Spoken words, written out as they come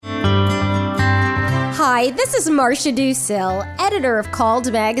Hi, this is Marcia Dusil, editor of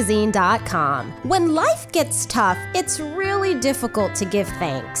CalledMagazine.com. When life gets tough, it's really difficult to give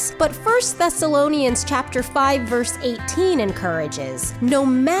thanks. But 1 Thessalonians chapter 5, verse 18 encourages, no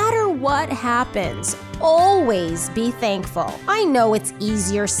matter what happens, always be thankful. I know it's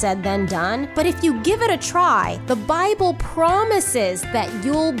easier said than done, but if you give it a try, the Bible promises that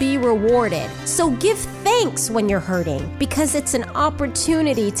you'll be rewarded. So give thanks when you're hurting, because it's an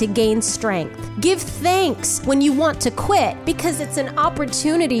opportunity to gain strength. Give thanks when you want to quit, because it's an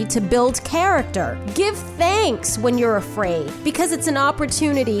opportunity to build character. Give thanks when you're afraid, because it's an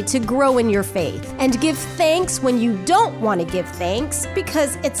opportunity to grow in your faith. And give thanks when you don't want to give thanks,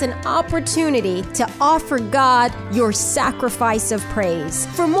 because it's an opportunity to offer God your sacrifice of praise.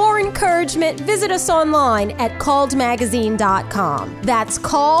 For more encouragement, visit us online at CalledMagazine.com. That's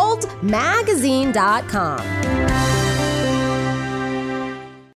CalledMagazine.com.